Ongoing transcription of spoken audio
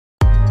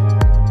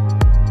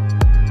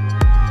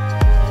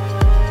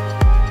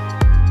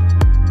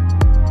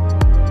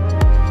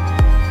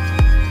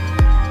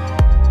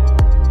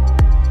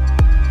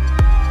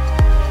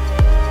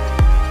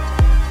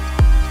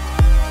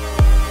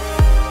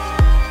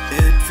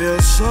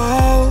feels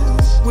so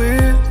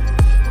weird,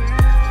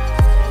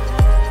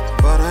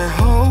 but I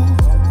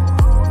hope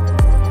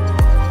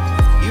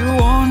you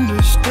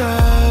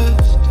understand.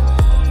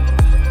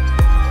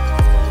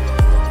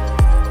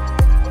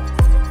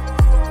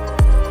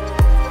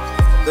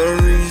 The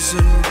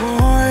reason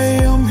why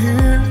I'm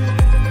here,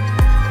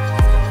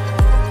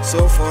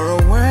 so far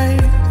away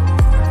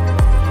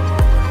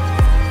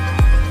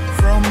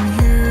from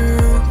you.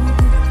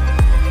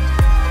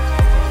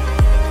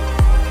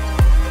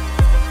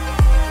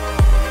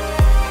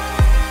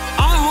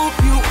 I hope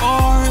you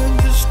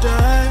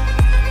understand.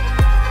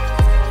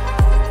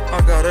 I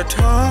got a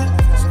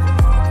task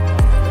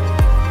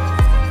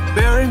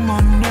bearing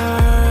my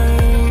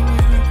name.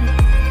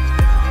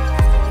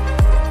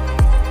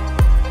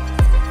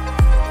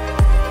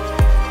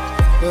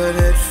 But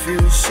it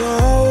feels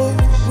so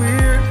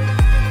weird,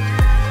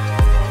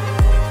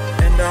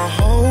 and I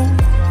hope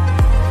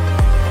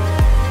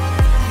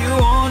you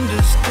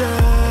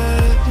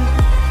understand.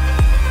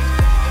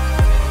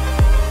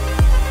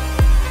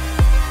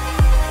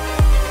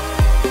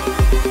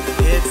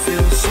 It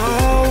feels so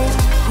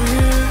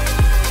weird.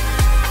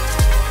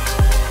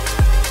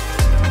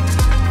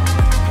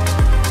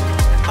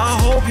 I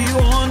hope you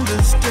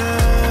understand.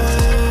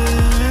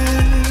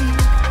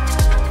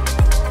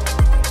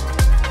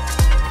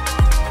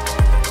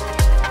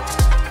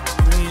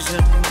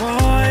 Reason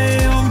why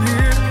I'm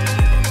here,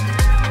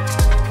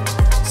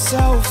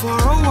 so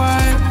far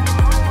away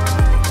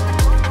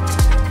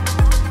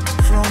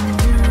from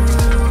you.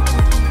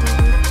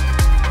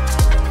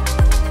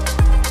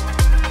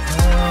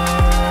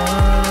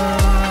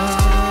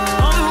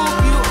 I hope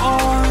you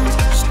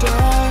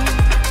understand.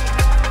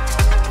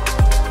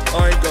 I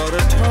got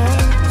a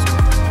task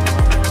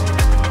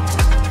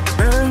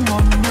bearing my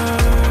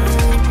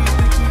name.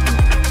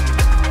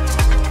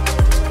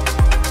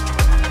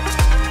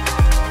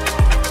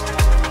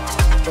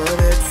 But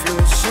it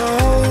feels so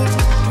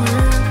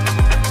weird,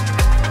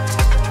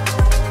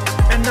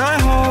 and I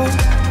hope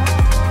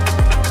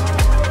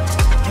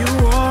you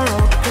are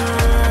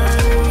okay.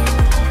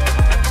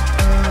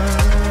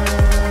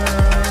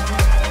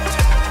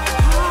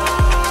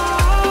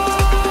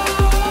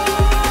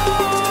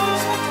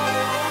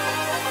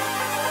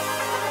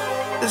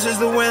 This is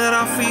the way that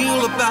I feel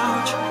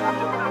about you,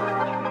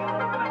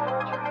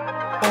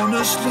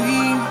 honestly.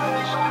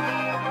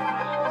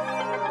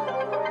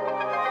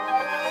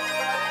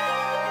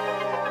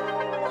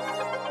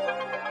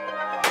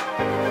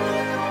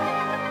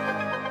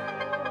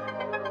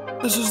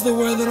 This is the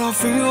way that I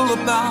feel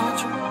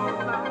about you,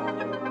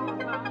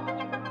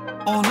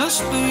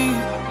 honestly.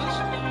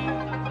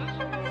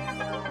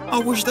 I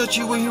wish that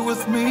you were here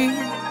with me.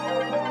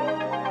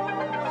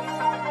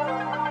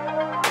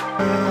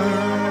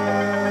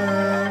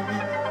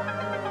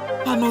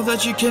 I know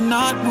that you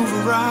cannot move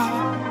around.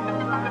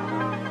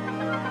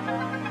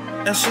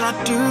 Yes, I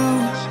do.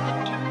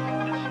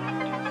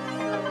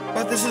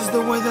 But this is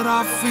the way that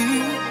I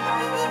feel.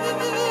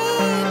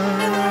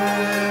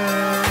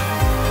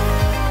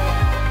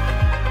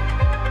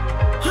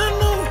 I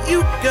know you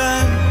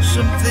got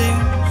some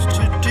things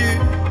to do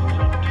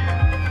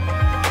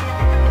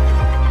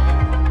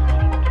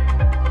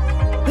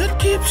that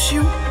keeps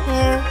you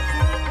from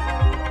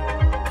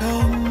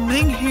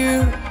coming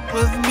here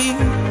with me.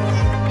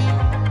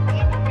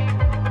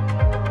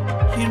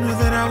 You know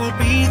that I will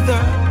be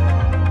there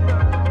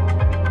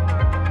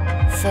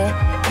for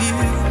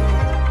you.